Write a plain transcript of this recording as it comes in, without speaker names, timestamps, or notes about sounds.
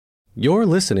You're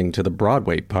listening to the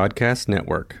Broadway Podcast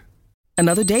Network.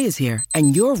 Another day is here,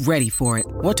 and you're ready for it.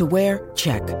 What to wear?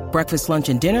 Check. Breakfast, lunch,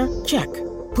 and dinner? Check.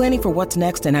 Planning for what's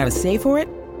next and how to save for it?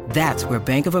 That's where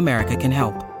Bank of America can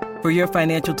help. For your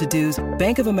financial to-dos,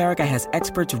 Bank of America has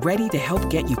experts ready to help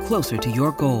get you closer to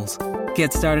your goals.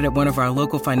 Get started at one of our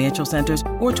local financial centers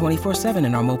or 24/7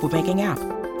 in our mobile banking app.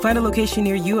 Find a location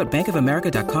near you at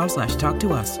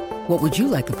bankofamerica.com/talktous. What would you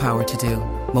like the power to do?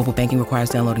 Mobile banking requires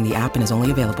downloading the app and is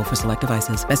only available for select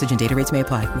devices. Message and data rates may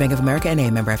apply. Bank of America N.A.,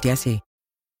 member FDIC.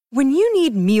 When you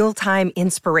need mealtime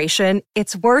inspiration,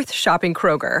 it's worth shopping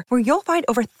Kroger, where you'll find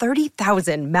over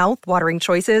 30,000 mouth-watering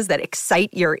choices that excite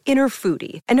your inner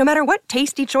foodie. And no matter what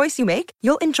tasty choice you make,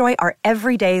 you'll enjoy our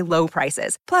everyday low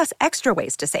prices, plus extra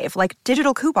ways to save, like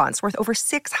digital coupons worth over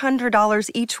 $600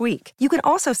 each week. You can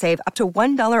also save up to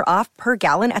 $1 off per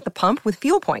gallon at the pump with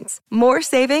fuel points. More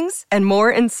savings and more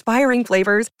inspiring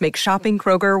flavors make shopping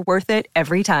Kroger worth it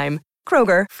every time.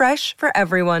 Kroger, fresh for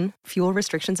everyone. Fuel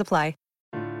restrictions apply.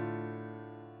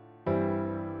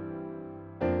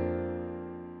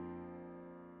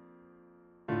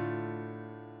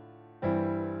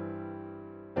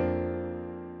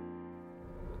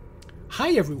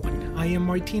 Hi everyone, I am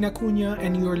Martin Acuna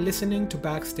and you're listening to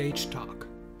Backstage Talk.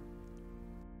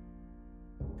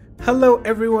 Hello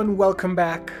everyone, welcome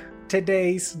back.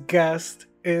 Today's guest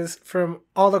is from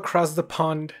all across the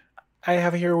pond. I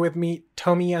have here with me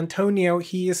Tommy Antonio.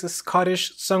 He is a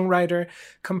Scottish songwriter,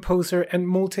 composer, and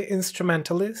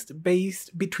multi-instrumentalist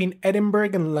based between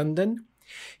Edinburgh and London.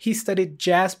 He studied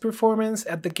jazz performance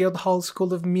at the Guildhall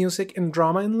School of Music and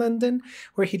Drama in London,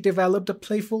 where he developed a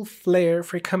playful flair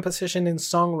for composition and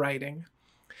songwriting.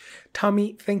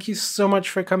 Tommy, thank you so much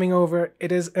for coming over.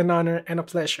 It is an honor and a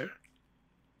pleasure.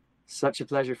 Such a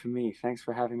pleasure for me. Thanks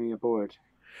for having me aboard.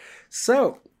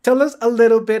 So, tell us a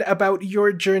little bit about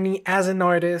your journey as an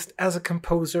artist, as a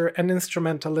composer, an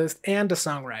instrumentalist, and a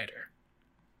songwriter.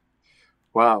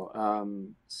 Wow.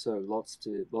 So lots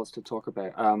to talk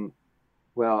about.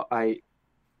 Well,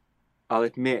 I'll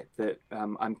admit that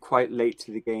I'm quite late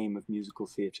to the game of musical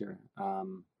theatre.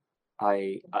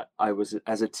 I was,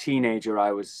 as a teenager,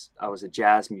 I was a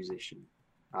jazz musician.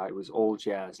 It was all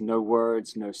jazz, no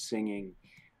words, no singing.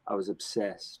 I was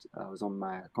obsessed. I was on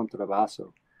my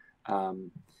contrabasso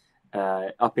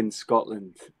up in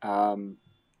Scotland.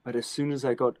 But as soon as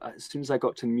I got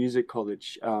to music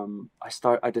college,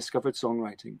 I discovered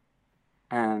songwriting,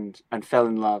 and fell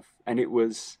in love. And it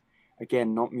was,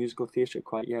 again, not musical theatre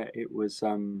quite yet. It was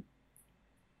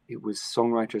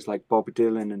songwriters like Bob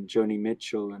Dylan and Joni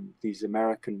Mitchell and these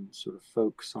American sort of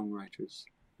folk songwriters,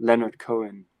 Leonard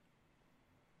Cohen,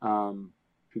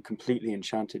 who completely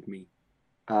enchanted me.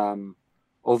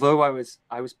 Although I was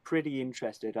pretty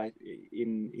interested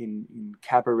in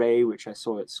cabaret, which I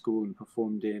saw at school and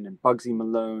performed in, and Bugsy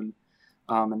Malone,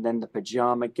 and then the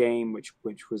Pajama Game, which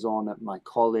was on at my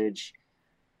college.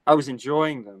 I was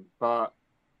enjoying them, but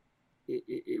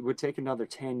it would take another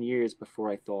 10 years before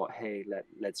I thought, hey,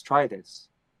 let's try this.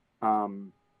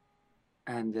 Only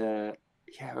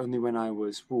when I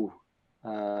was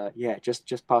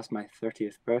just past my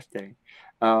 30th birthday,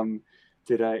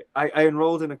 did I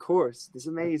enrolled in a course, this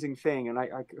amazing thing, and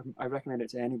I recommend it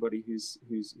to anybody who's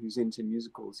into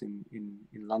musicals in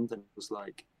London.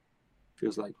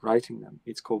 Feels like writing them.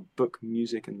 It's called Book,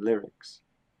 Music and Lyrics,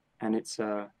 and it's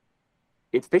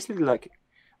basically like,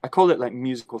 I call it like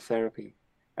musical therapy,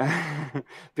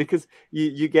 because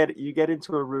you get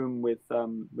into a room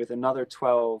with another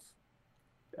 12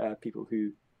 people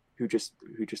who just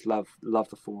love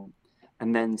the form,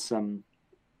 and then some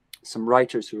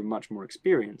writers who are much more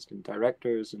experienced, and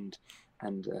directors and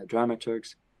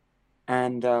dramaturgs,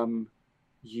 and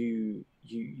you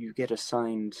get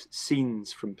assigned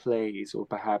scenes from plays, or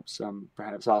perhaps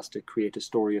asked to create a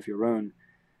story of your own,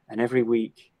 and every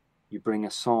week you bring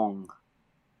a song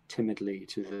timidly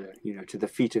to the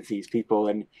feet of these people,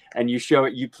 and you show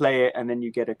it, you play it, and then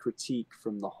you get a critique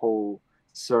from the whole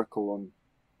circle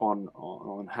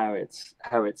on how it's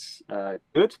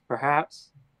good,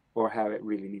 perhaps, or how it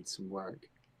really needs some work.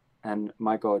 And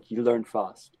my God, you learn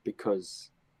fast,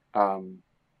 because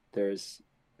there's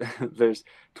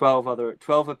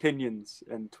 12 opinions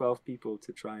and 12 people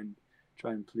to try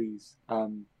and please.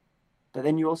 But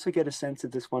then you also get a sense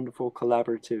of this wonderful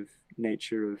collaborative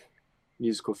nature of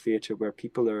musical theatre, where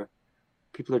people are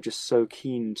just so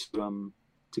keen to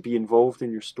be involved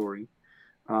in your story,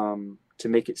 to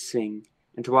make it sing,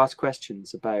 and to ask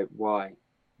questions about why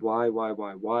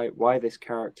this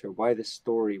character, why this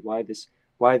story, why this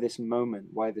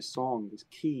moment, why this song, this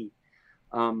key.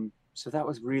 So that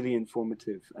was really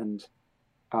informative, and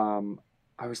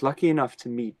I was lucky enough to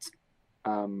meet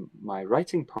my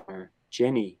writing partner,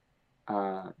 Jenny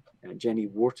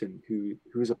Wharton,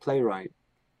 who's a playwright,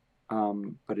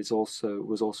 but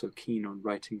was also keen on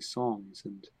writing songs.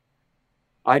 And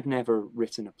I'd never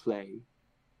written a play,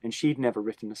 and she'd never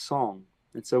written a song.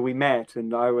 And so we met,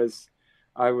 and I was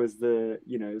the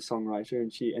songwriter,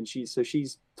 and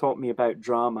she's taught me about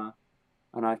drama,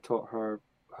 and I've taught her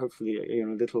hopefully a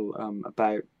little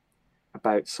about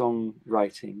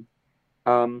songwriting.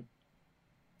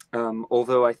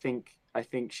 Although I think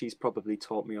she's probably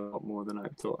taught me a lot more than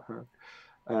I've taught her.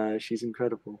 She's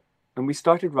incredible. And we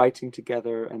started writing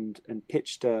together and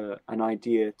pitched an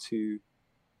idea to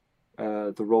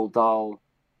the Roald Dahl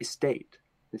estate.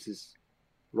 This is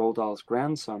Roald Dahl's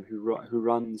grandson who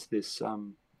runs this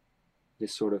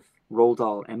sort of Roald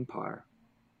Dahl empire,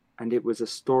 and it was a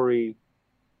story,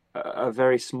 a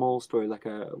very small story, like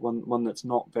one that's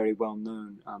not very well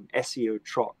known. Essio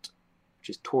Trot, which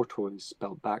is tortoise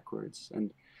spelled backwards,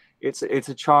 and it's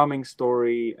a charming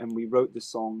story. And we wrote the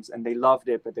songs, and they loved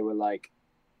it, but they were like,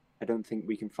 I don't think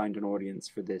we can find an audience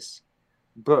for this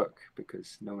book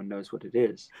because no one knows what it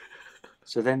is.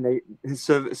 So then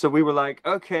so we were like,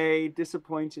 okay,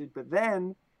 disappointed. But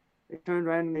then they turned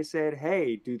around and they said,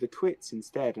 hey, do the Twits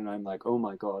instead. And I'm like, oh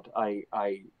my God, I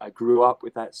grew up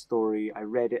with that story. I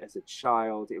read it as a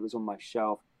child. It was on my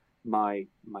shelf. My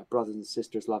brothers and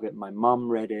sisters love it. My mom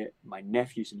read it. My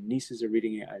nephews and nieces are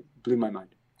reading it. It blew my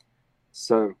mind.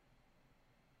 So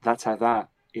that's how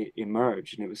it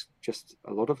emerged. And it was just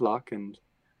a lot of luck and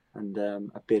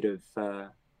a bit of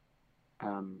a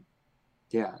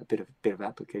bit of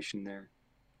application there.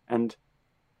 And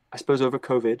I suppose over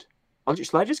COVID,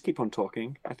 shall I just keep on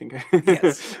talking? I think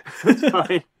yes. That's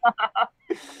fine.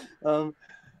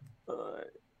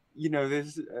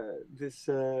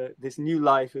 This new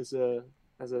life as a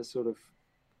sort of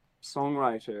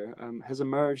songwriter has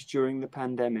emerged during the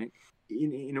pandemic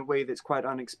in a way that's quite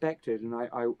unexpected. And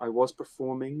I was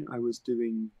performing. I was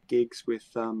doing gigs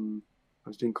with I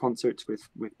was doing concerts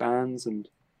with bands and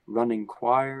running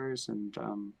choirs and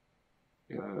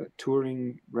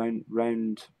touring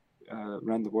round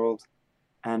the world,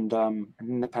 and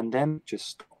then the pandemic just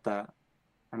stopped that,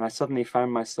 and I suddenly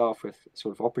found myself with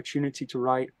sort of opportunity to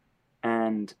write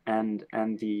and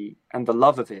the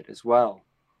love of it as well.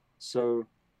 So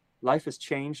life has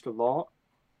changed a lot.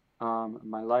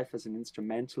 My life as an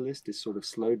instrumentalist is sort of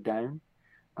slowed down.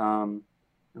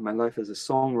 And my life as a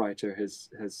songwriter has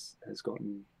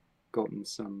gotten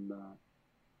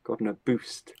a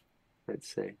boost,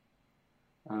 let's say.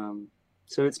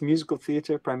 So it's musical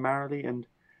theatre primarily, and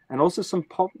also some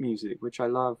pop music, which I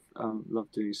love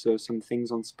doing. So some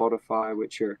things on Spotify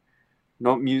which are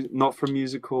not for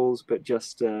musicals, but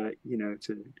just to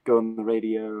go on the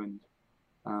radio, and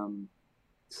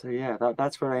so yeah,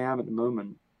 that's where I am at the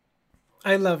moment.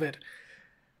 I love it.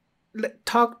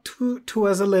 Talk to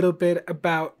us a little bit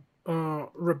about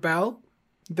Rebelle,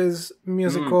 this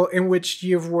musical in which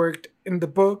you've worked in the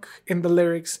book, in the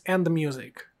lyrics, and the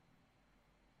music.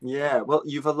 Yeah, well,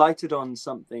 you've alighted on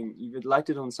something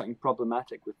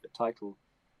problematic with the title,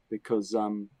 because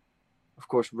of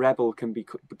course rebel can be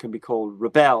called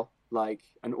rebel, like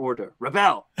an order,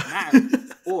 rebel now,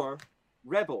 or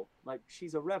rebel, like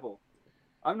she's a rebel.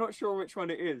 I'm not sure which one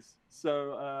it is,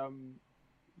 so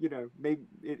maybe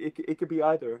it could be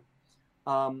either.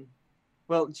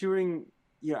 Well, during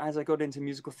as I got into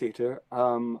musical theatre,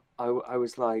 I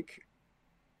was like,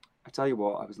 I tell you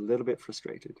what, I was a little bit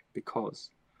frustrated because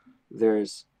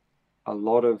there's a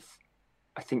lot of,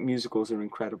 I think musicals are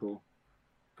incredible,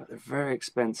 but they're very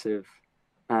expensive,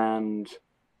 and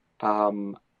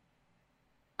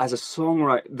as a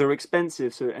songwriter, they're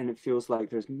expensive, so, and it feels like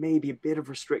there's maybe a bit of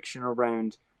restriction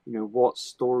around what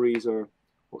stories are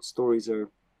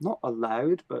not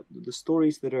allowed, but the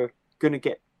stories that are going to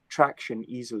get traction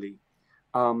easily.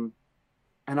 And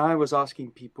I was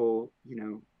asking people,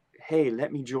 hey,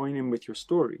 let me join in with your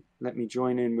story. Let me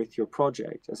join in with your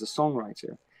project as a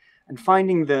songwriter. And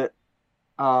finding that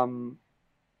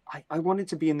I wanted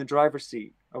to be in the driver's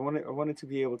seat. I wanted to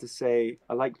be able to say,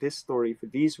 I like this story for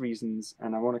these reasons,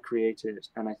 and I want to create it,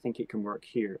 and I think it can work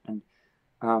here. And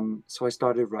so I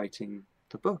started writing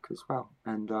the book as well.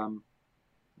 And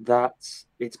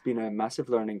it's been a massive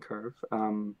learning curve.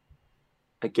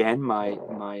 Again, my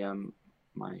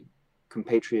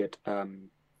compatriot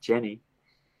Jenny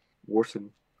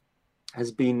Wharton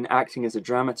has been acting as a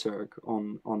dramaturg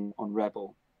on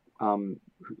Rebel,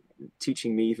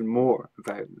 teaching me even more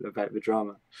about the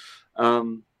drama,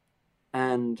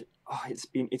 and it's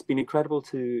been incredible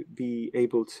to be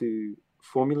able to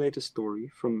formulate a story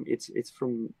from it's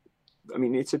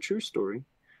a true story,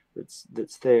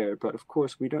 that's there. But of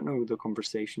course, we don't know the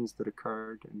conversations that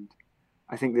occurred, and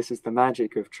I think this is the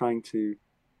magic of trying to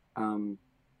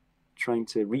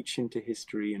reach into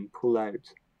history and pull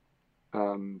out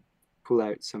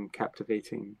some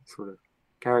captivating sort of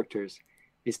characters,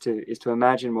 is to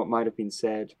imagine what might have been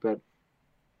said, but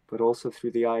also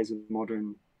through the eyes of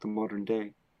the modern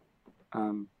day.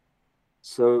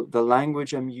 So the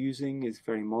language I'm using is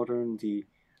very modern. The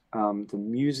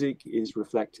music is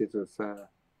reflective of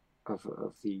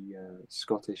the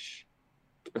Scottish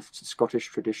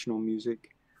traditional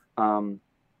music.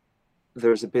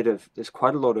 There's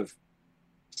quite a lot of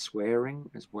swearing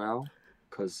as well,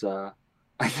 because I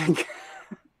think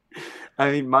I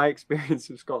mean, my experience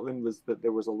of Scotland was that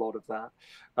there was a lot of that,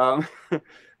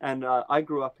 and I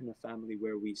grew up in a family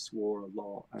where we swore a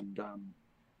lot, and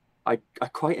I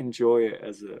quite enjoy it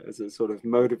as a sort of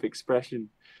mode of expression.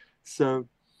 So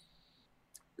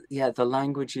yeah, the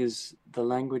language is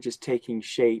taking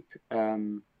shape,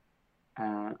 and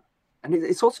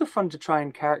it's also fun to try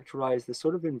and characterize the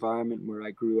sort of environment where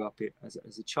I grew up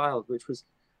as a child, which was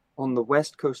on the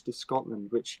west coast of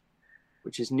Scotland, which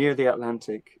is near the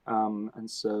Atlantic, and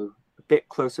so a bit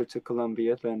closer to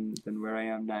Colombia than where I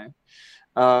am now.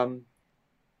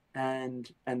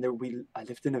 And I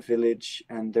lived in a village,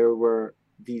 and there were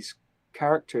these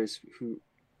characters who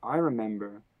I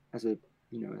remember as a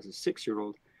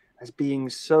 6-year-old as being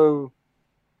so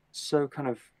kind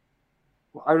of,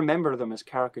 well, I remember them as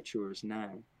caricatures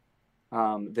now.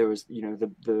 There was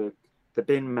the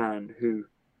bin man who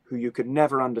you could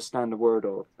never understand a word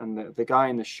of, and the guy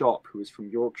in the shop who was from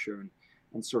Yorkshire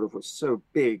and sort of was so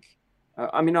big.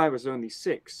 I mean, I was only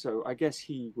 6, so I guess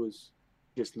he was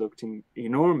just looked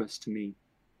enormous to me.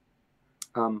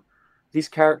 These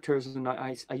characters, and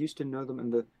I used to know them,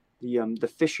 and the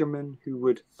fishermen who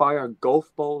would fire golf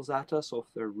balls at us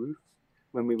off their roof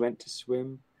when we went to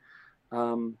swim.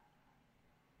 And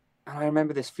I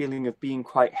remember this feeling of being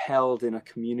quite held in a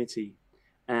community,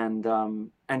 and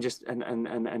going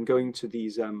to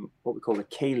these what we call a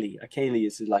céilí. A céilí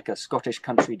is like a Scottish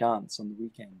country dance on the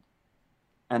weekend,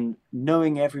 and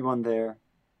knowing everyone there,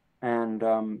 and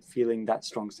feeling that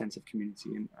strong sense of community.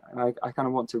 And I kind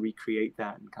of want to recreate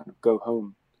that and kind of go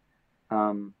home,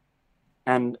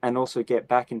 and also get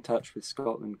back in touch with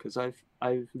Scotland, because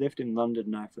I've lived in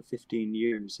London now for 15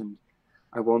 years, and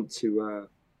I want to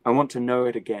know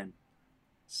it again.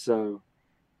 So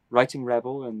writing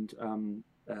Rebel and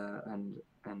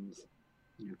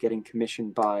getting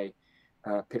commissioned by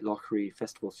Pitlochry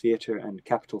Festival Theatre and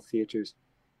Capitol Theatres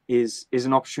is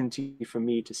an opportunity for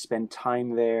me to spend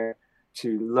time there,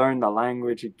 to learn the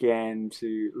language again,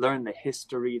 to learn the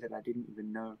history that I didn't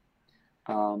even know,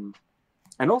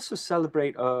 and also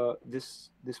celebrate this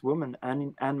woman,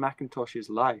 Anne McIntosh's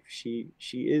life. She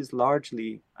is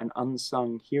largely an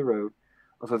unsung hero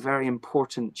of a very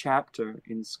important chapter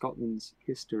in Scotland's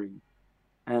history,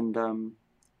 and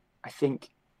I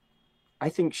think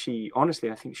she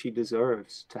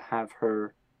deserves to have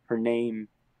her name,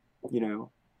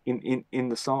 in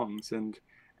the songs,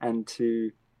 and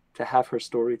to have her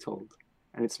story told.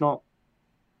 And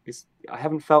I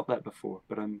haven't felt that before,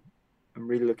 but I'm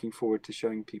really looking forward to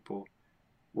showing people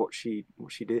what she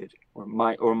did, or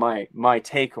my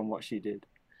take on what she did.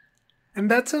 And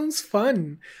that sounds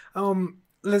fun.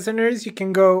 Listeners, you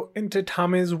can go into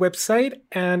Tommy's website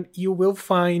and you will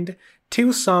find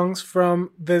 2 songs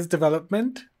from this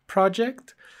development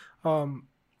project. And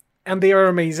they are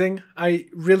amazing. I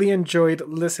really enjoyed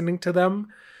listening to them.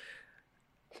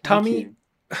 Tommy,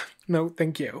 no,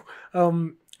 thank you.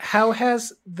 How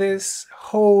has this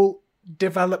whole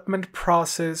development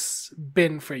process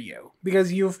been for you?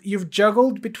 Because you've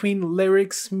juggled between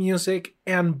lyrics, music,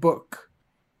 and book.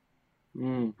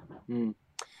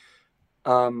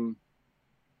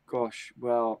 Gosh,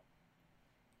 well,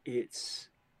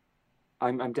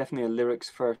 I'm definitely a lyrics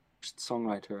first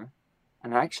songwriter,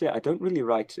 and actually I don't really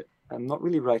write. I'm not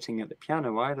really writing at the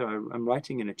piano either. I'm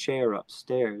writing in a chair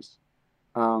upstairs.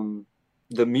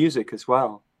 The music as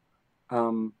well.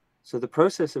 So the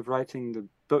process of writing the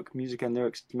book, music and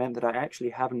lyrics, meant that I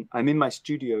actually haven't. I'm in my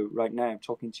studio right now. I'm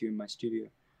talking to you in my studio.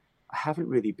 I haven't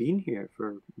really been here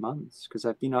for months because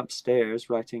I've been upstairs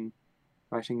writing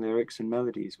lyrics and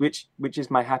melodies, which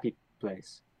is my happy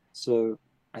place. So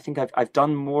I think I've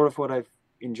done more of what I've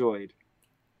enjoyed,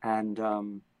 and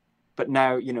but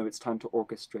now it's time to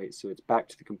orchestrate. So it's back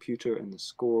to the computer and the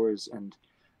scores, and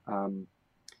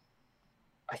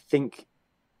I think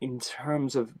in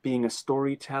terms of being a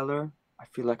storyteller, I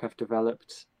feel like I've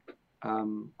developed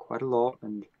quite a lot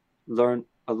and learned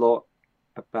a lot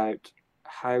about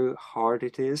how hard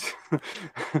it is,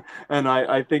 and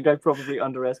I think I probably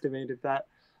underestimated that.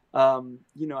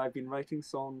 You know, I've been writing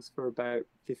songs for about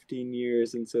 15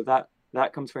 years, and so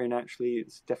that comes very naturally.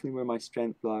 It's definitely where my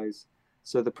strength lies.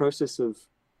 So the process of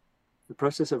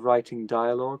writing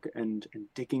dialogue and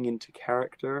digging into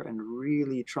character and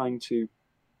really trying to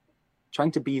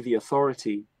be the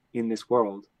authority in this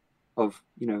world of,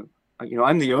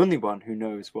 I'm the only one who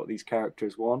knows what these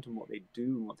characters want and what they do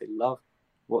and what they love,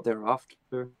 what they're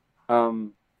after.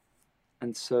 And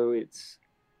so it's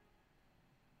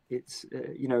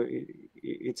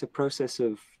a process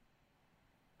of,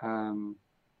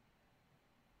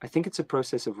 I think it's a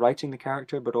process of writing the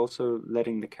character, but also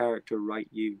letting the character write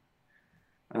you.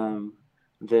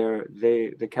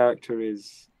 The character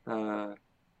is,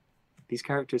 these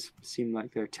characters seem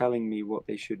like they're telling me what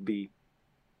they should be.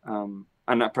 And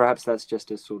perhaps that's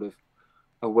just a sort of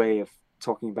a way of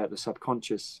talking about the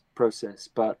subconscious process.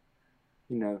 But,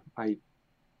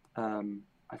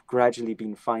 I've gradually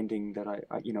been finding that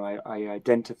I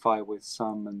identify with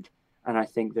some, and I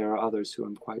think there are others who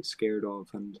I'm quite scared of.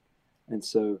 And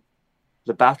so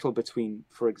the battle between,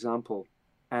 for example,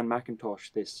 Anne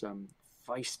McIntosh, this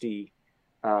feisty,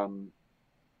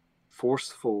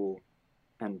 forceful,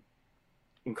 and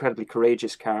incredibly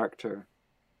courageous character,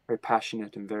 very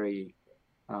passionate and very,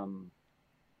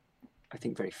 I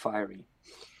think, very fiery.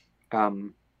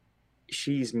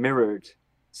 She's mirrored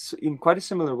in quite a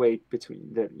similar way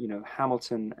between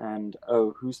Hamilton and,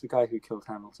 who's the guy who killed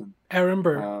Hamilton? Aaron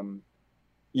Burr.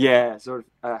 Yeah, sort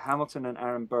of. Hamilton and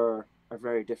Aaron Burr are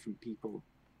very different people,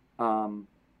 and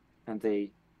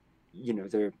they,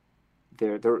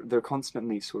 they're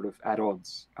constantly sort of at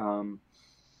odds.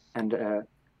 And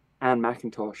Anne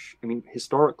McIntosh, I mean,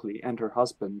 historically, and her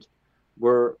husband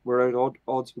were at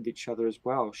odds with each other as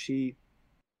well. She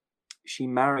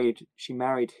married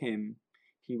him.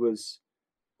 He was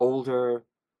older,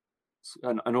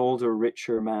 an older,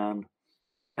 richer man,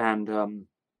 and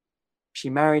she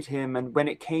married him. And when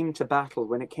it came to battle,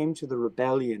 when it came to the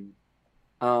rebellion,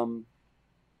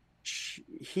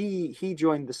 he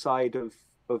joined the side of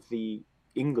the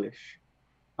English,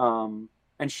 and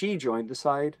she joined the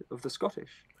side of the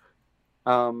Scottish.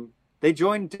 They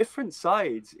joined different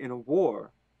sides in a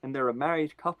war, and they're a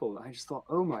married couple. I just thought,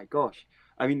 oh my gosh,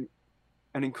 I mean,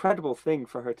 an incredible thing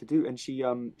for her to do. And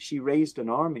she raised an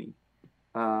army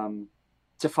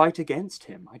to fight against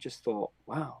him. I just thought,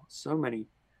 wow,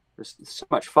 there's so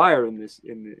much fire in this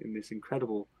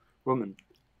incredible woman.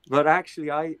 But actually,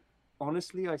 I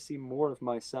see more of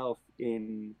myself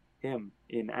in him,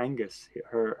 in Angus,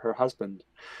 her husband,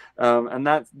 and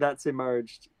that's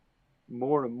emerged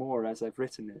more and more as I've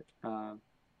written it,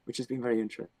 which has been very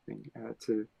interesting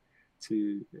to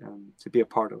be a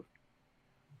part of.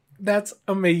 That's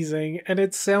amazing, and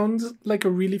it sounds like a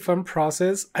really fun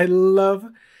process. I love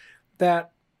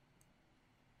that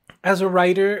as a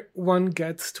writer, one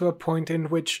gets to a point in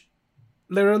which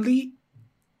literally,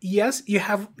 yes, you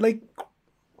have like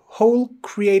whole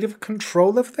creative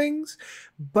control of things,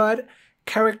 but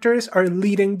characters are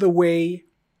leading the way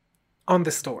on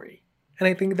the story. And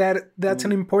I think that that's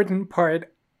an important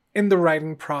part in the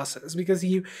writing process, because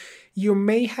you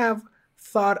may have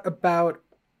thought about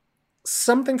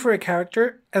something for a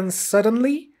character and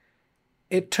suddenly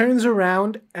it turns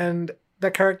around and the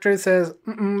character says,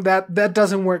 that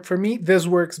doesn't work for me, this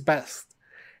works best.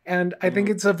 And I think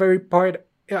it's a very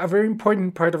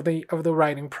important part of the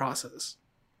writing process.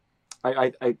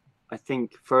 I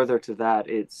think further to that,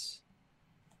 it's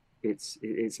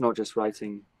not just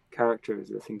writing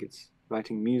characters. I think it's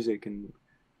writing music and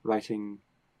writing,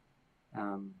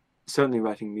 certainly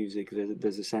writing music.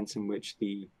 There's a sense in which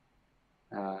the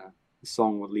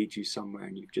song will lead you somewhere,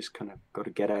 and you've just kind of got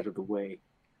to get out of the way.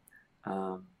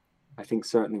 I think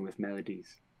certainly with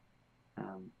melodies,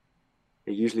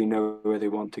 they usually know where they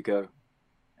want to go,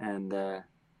 and I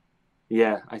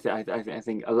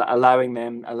think allowing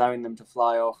them to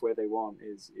fly off where they want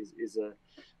is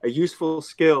a useful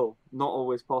skill. Not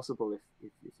always possible if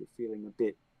you're feeling a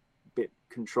bit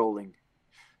controlling,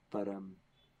 but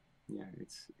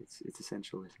it's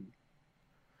essential, I think.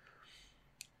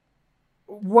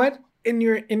 What in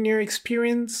your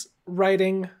experience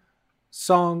writing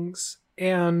songs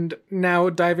and now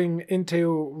diving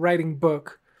into writing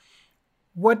book,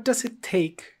 what does it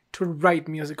take to write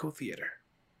musical theater?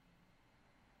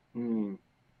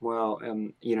 Well,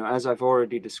 as I've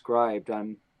already described,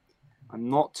 I'm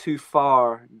not too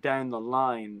far down the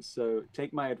line, so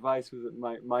take my advice with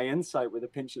my insight with a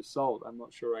pinch of salt. I'm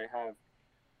not sure I have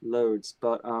loads,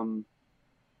 but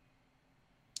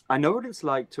I know what it's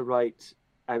like to write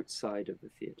outside of the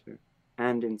theater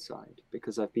and inside,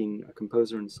 because I've been a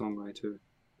composer and songwriter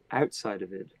outside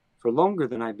of it for longer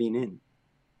than I've been in.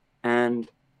 And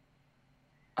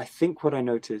I think what I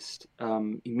noticed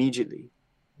immediately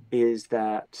is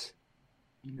that,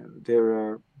 there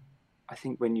are, I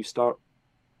think when I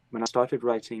started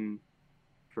writing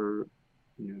for,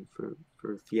 for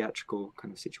theatrical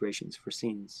kind of situations, for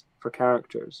scenes, for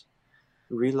characters,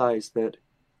 realized that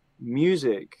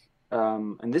music,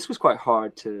 and this was quite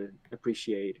hard to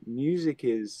appreciate. Music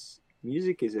is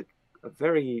a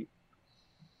very,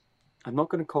 I'm not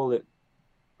going to call it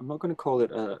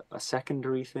a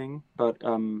secondary thing, but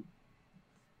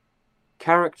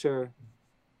character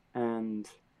and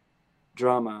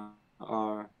drama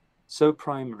are so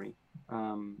primary,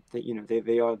 that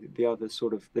they are the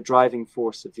sort of the driving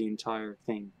force of the entire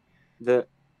thing. That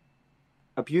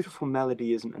a beautiful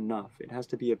melody isn't enough. It has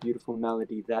to be a beautiful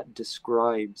melody that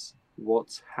describes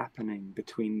what's happening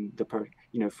between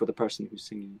for the person who's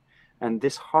singing. And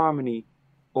this harmony,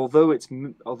 although it's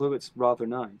rather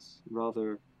nice,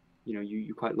 rather,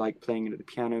 you quite like playing it at the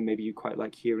piano, maybe you quite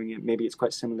like hearing it, maybe it's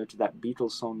quite similar to that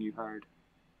Beatles song you heard.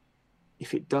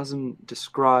 If it doesn't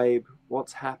describe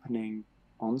what's happening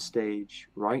on stage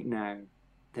right now,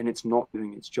 then it's not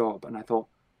doing its job. And I thought,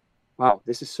 wow,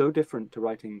 this is so different to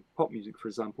writing pop music, for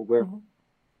example, where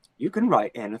you can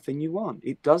write anything you want.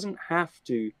 It doesn't have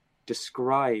to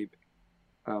describe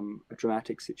a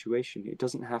dramatic situation. It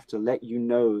doesn't have to let you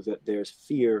know that there's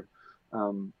fear,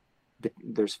 that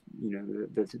there's,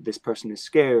 that this person is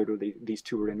scared, or these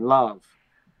two are in love.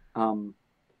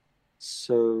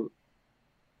 So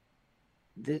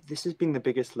this has been the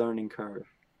biggest learning curve,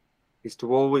 is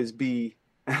to always be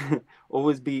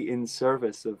in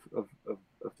service of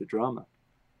the drama,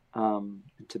 and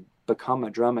to become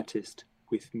a dramatist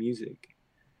with music.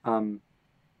 And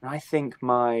I think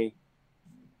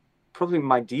probably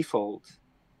my default,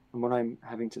 and what I'm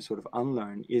having to sort of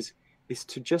unlearn, is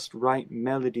to just write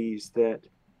melodies that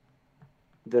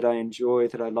I enjoy,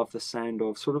 that I love the sound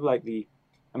of. Sort of like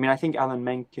I think Alan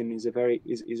Menken is a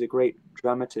great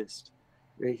dramatist.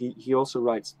 He also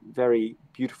writes very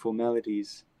beautiful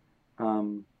melodies.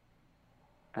 I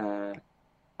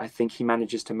think he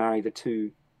manages to marry the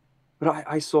two. But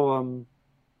I saw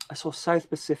South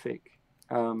Pacific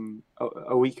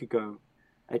a week ago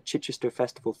at Chichester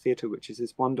Festival Theatre, which is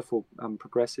this wonderful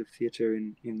progressive theatre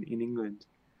in England.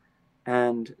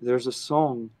 And there's a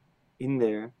song in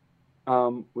there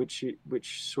which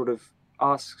sort of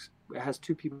asks, it has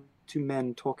two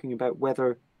men talking about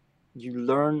whether you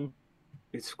learn.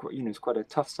 It's quite a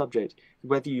tough subject.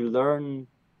 Whether you're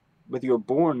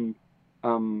born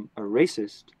a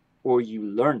racist or you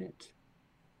learn it.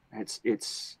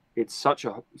 It's such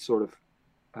a sort of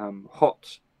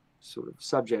hot sort of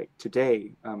subject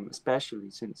today, especially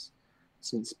since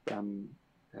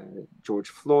George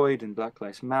Floyd and Black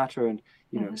Lives Matter, and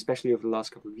especially over the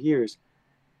last couple of years.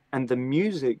 And the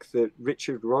music that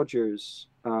Richard Rodgers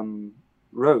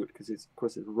wrote, because it's of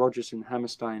course a Rodgers and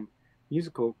Hammerstein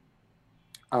musical,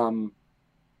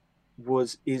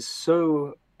 is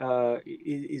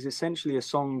essentially a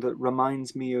song that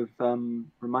reminds me of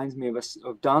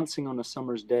dancing on a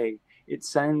summer's day. It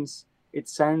sounds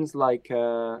like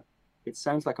a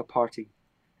party,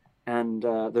 and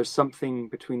there's something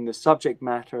between the subject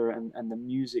matter and the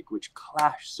music which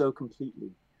clash so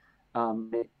completely.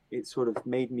 It sort of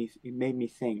made me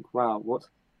think, wow, what,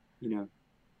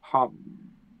 how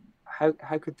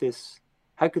could this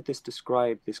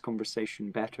describe this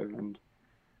conversation better? And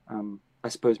I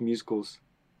suppose musical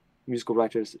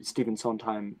writers, Stephen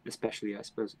Sondheim especially, I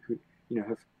suppose, who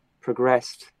have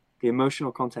progressed the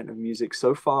emotional content of music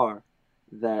so far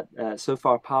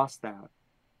past that.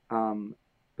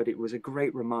 But it was a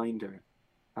great reminder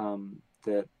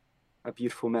that a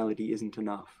beautiful melody isn't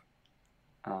enough.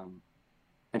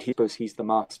 And he's the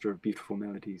master of beautiful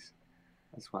melodies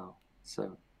as well.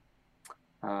 So,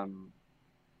 I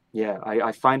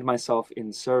find myself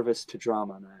in service to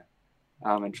drama now,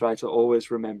 and try to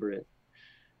always remember it.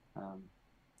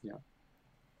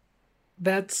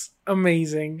 That's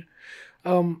amazing.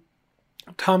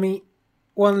 Tommy,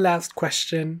 one last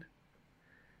question.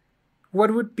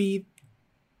 What would be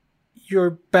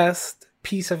your best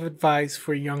piece of advice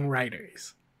for young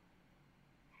writers?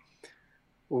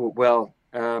 Well,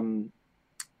 I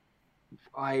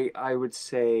would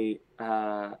say,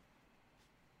 I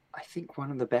think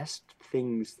one of the best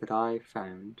things that I have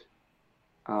found.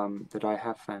 I'm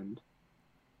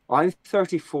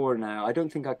 34 now. I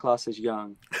don't think I class as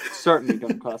young. Certainly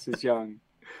don't class as young.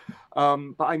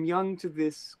 But I'm young to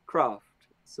this craft.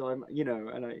 So I'm,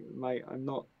 and I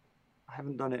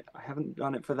haven't done it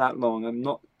for that long. I'm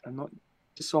not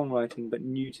to songwriting, but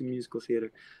new to musical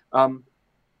theatre.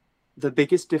 The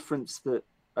biggest difference that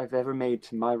I've ever made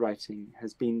to my writing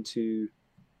has been to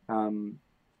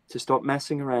to stop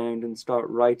messing around and start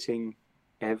writing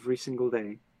every single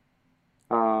day.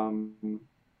 And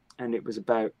it was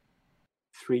about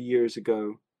 3 years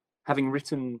ago, having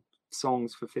written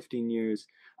songs for 15 years,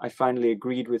 I finally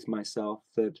agreed with myself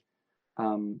that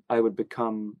I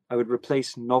would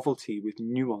replace novelty with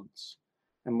nuance.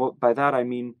 And what by that I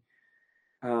mean,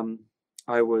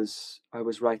 I was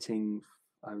writing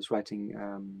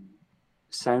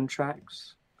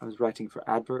soundtracks. I was writing for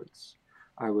adverts.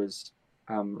 I was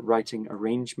writing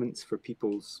arrangements for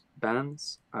people's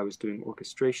bands. I was doing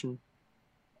orchestration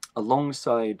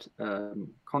alongside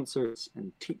concerts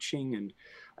and teaching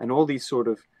and all these sort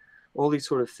of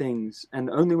things. And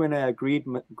only when I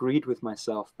agreed with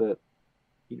myself that,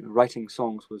 you know, writing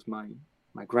songs was my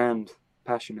grand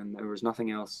passion and there was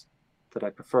nothing else that I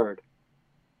preferred,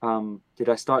 did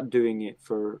I start doing it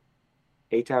for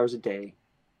 8 hours a day.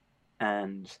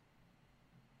 And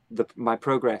my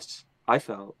progress, I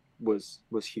felt, was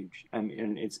huge. And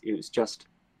it was just,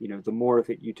 you know, the more of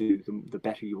it you do, the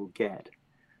better you will get.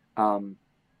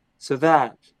 So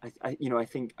that I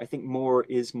think more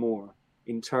is more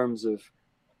in terms of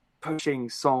pushing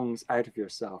songs out of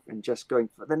yourself and just going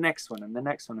for the next one and the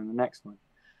next one and the next one.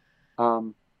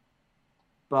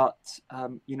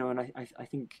 You know, and I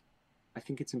think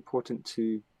it's important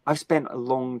to. I've spent a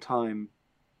long time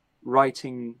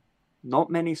writing not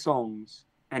many songs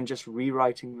and just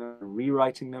rewriting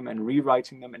them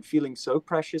and feeling so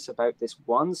precious about this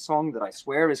one song that I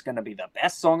swear is going to be the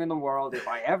best song in the world if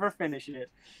I ever finish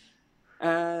it.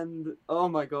 And oh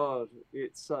my God,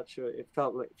 it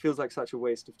feels like such a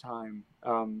waste of time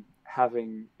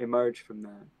having emerged from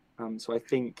that. So I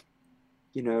think,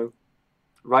 you know,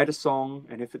 write a song,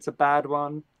 and if it's a bad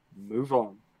one, move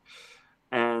on.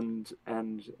 And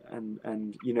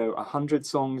you know, 100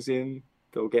 songs in,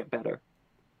 they'll get better.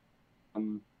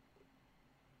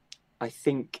 I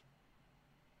think,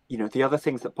 you know, the other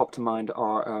things that pop to mind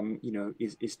are, you know,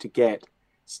 is to get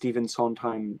Stephen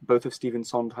Sondheim, both of Stephen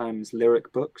Sondheim's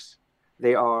lyric books.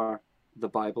 They are the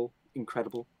Bible,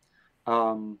 incredible.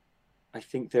 I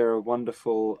think there are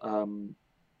wonderful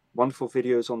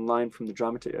videos online from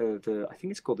I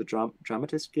think it's called the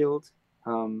Dramatist Guild,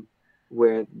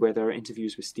 where there are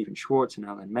interviews with Stephen Schwartz and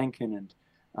Alan Menken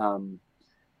and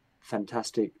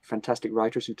fantastic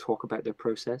writers who talk about their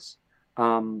process.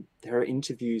 There are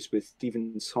interviews with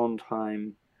Stephen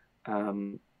Sondheim,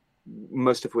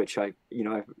 most of which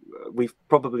we've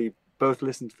probably both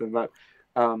listened to them, but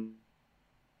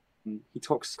he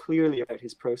talks clearly about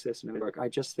his process and work. I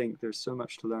just think there's so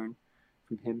much to learn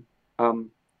from him.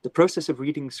 The process of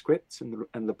reading scripts and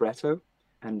libretto,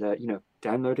 and you know,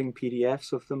 downloading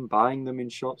PDFs of them, buying them in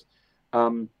shops,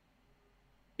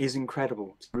 is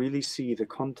incredible. To really see the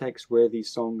context where these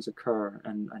songs occur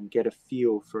and get a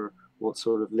feel for what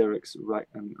sort of lyrics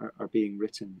are being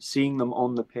written. Seeing them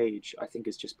on the page, I think,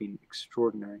 has just been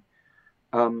extraordinary.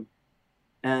 And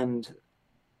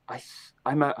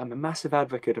I'm a massive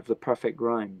advocate of the perfect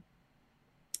rhyme.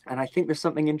 And I think there's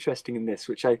something interesting in this,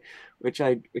 which I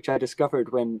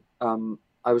discovered when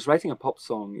I was writing a pop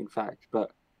song, in fact,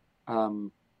 but I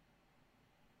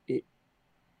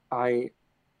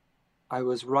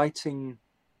was writing.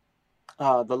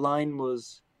 The line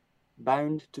was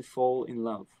 "Bound to Fall in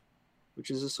Love," which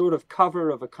is a sort of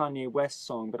cover of a Kanye West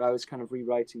song, but I was kind of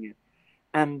rewriting it.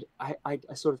 And I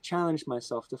sort of challenged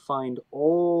myself to find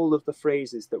all of the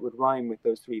phrases that would rhyme with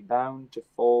those three: bound to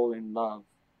fall in love,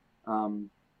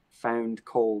 found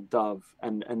cold dove,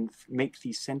 and make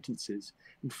these sentences.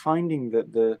 And finding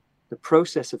that the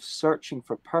process of searching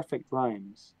for perfect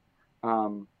rhymes,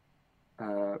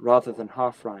 rather than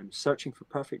half rhymes, searching for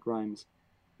perfect rhymes,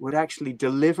 would actually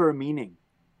deliver meaning.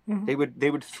 Mm-hmm.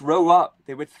 They would throw up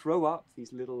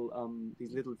these little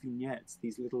vignettes,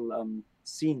 these little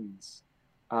scenes.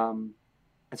 And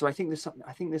so I think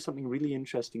there's something really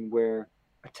interesting where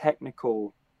a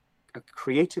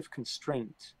creative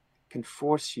constraint can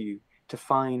force you to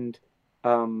find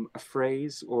a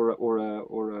phrase or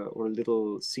a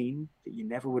little scene that you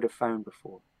never would have found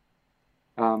before.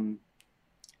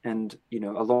 And you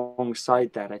know,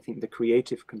 alongside that, I think the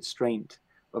creative constraint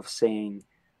of saying,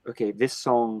 okay, this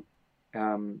song,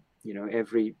 you know,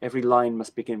 every line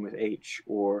must begin with H,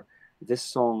 or this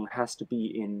song has to be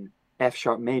in F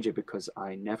sharp major because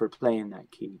I never play in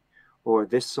that key, or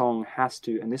this song has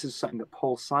to, and this is something that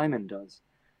Paul Simon does,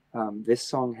 this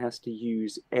song has to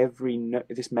use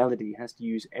this melody has to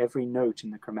use every note in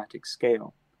the chromatic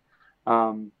scale.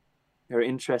 There are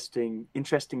interesting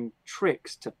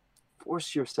tricks to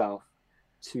force yourself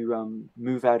to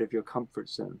move out of your comfort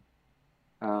zone.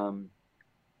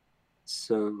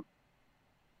 So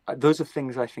those are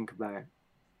things I think about.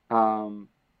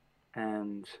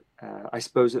 And I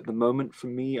suppose at the moment for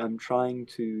me, I'm trying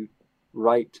to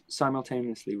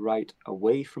simultaneously write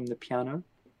away from the piano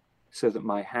so that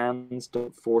my hands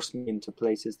don't force me into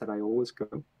places that I always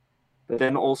go, but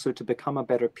then also to become a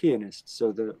better pianist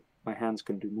so that my hands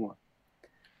can do more.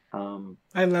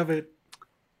 I love it.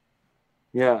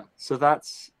 Yeah, so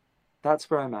that's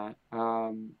where I'm at.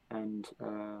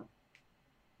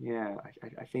 Yeah,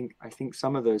 I think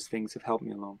some of those things have helped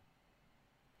me along.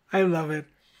 I love it.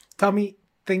 Tommy,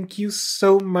 thank you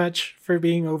so much for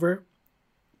being over.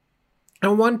 I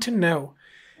want to know,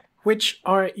 which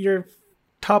are your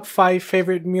top 5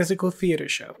 favorite musical theater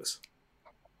shows?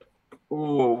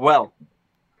 Oh, well,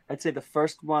 I'd say the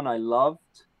first one I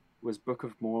loved was Book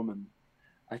of Mormon.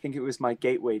 I think it was my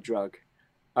gateway drug.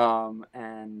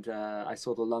 And I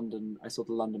saw the London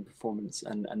performance,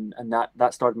 and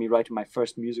that started me writing my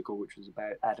first musical, which was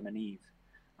about Adam and Eve.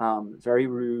 Very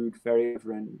rude, very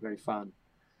irreverent, very fun.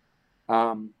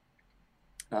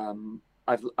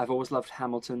 I've always loved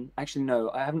Hamilton. Actually, no,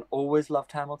 I haven't always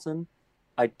loved Hamilton.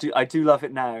 I do love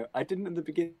it now. I didn't in the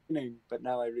beginning, but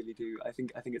now I really do. I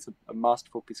think it's a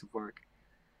masterful piece of work.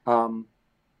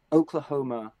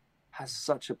 Oklahoma has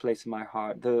such a place in my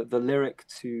heart. The lyric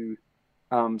to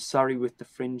Surrey with the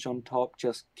Fringe on Top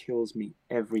just kills me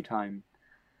every time.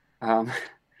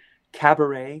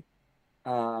 Cabaret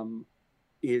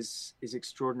is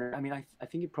extraordinary. I mean, I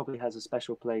think it probably has a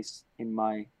special place in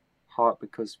my heart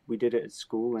because we did it at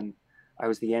school and I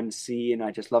was the MC and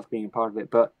I just loved being a part of it.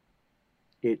 But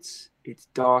it's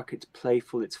dark, it's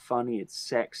playful, it's funny, it's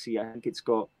sexy. I think it's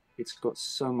got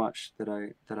so much that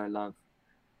I love.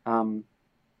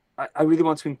 I really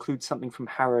want to include something from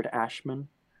Howard Ashman.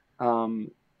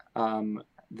 The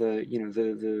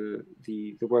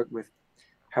work with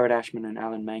Howard Ashman and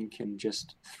Alan Menken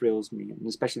just thrills me, and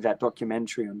especially that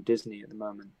documentary on Disney at the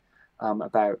moment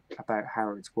about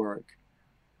Howard's work.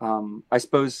 I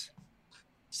suppose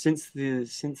since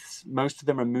most of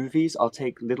them are movies, I'll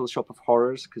take Little Shop of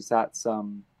Horrors because that's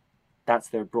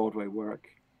their Broadway work.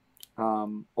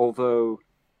 Although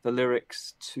the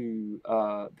lyrics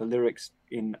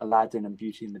in Aladdin and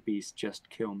Beauty and the Beast just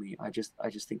kill me. I just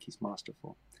think he's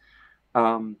masterful.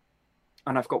 And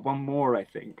I've got one more. I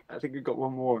think we've got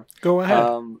one more. Go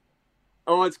ahead.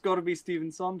 It's got to be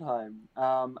Stephen Sondheim.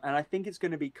 And I think it's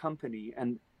going to be Company.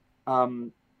 And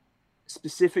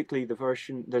specifically the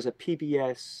version, there's a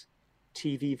PBS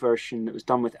TV version that was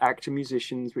done with actor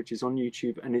musicians, which is on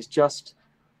YouTube, and it's just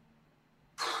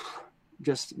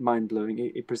mind-blowing.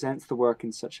 It presents the work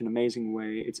in such an amazing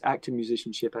way. It's actor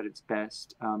musicianship at its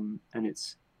best, and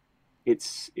it's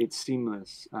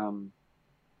seamless.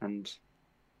 And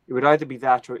it would either be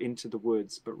that or Into the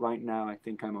Woods, but right now I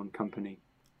think I'm on Company.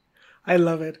 I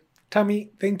love it. Tommy,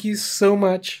 thank you so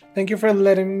much. Thank you for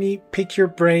letting me pick your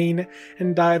brain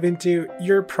and dive into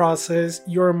your process,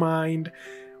 your mind,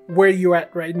 where you're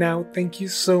at right now. Thank you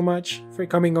so much for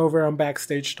coming over on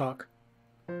Backstage Talk.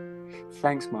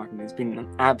 Thanks, Martin. It's been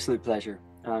an absolute pleasure.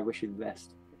 I wish you the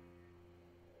best.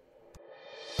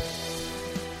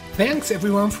 Thanks,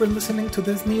 everyone, for listening to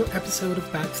this new episode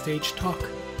of Backstage Talk.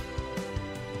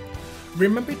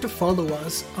 Remember to follow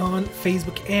us on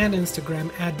Facebook and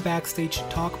Instagram at Backstage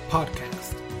Talk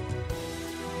Podcast.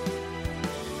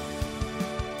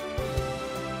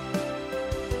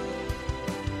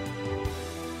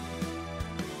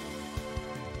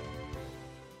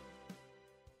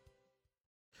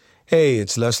 Hey,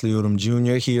 it's Leslie Odom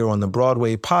Jr. here on the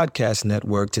Broadway Podcast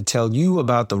Network to tell you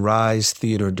about the Rise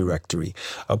Theater Directory,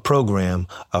 a program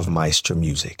of Maestro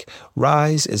Music.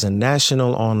 Rise is a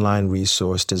national online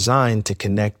resource designed to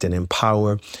connect and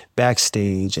empower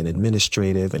backstage and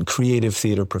administrative and creative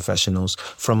theater professionals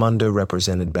from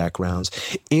underrepresented backgrounds.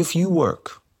 If you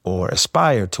work or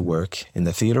aspire to work in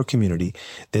the theater community,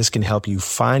 this can help you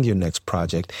find your next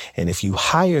project. And if you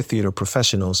hire theater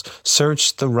professionals,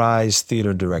 search the Rise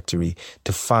Theater Directory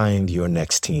to find your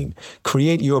next team.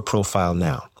 Create your profile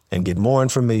now and get more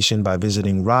information by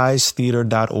visiting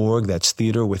risetheatre.org. That's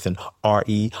theater with an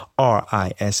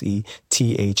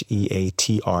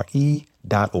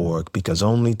RERISETHEATRE.org, because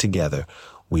only together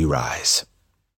we rise.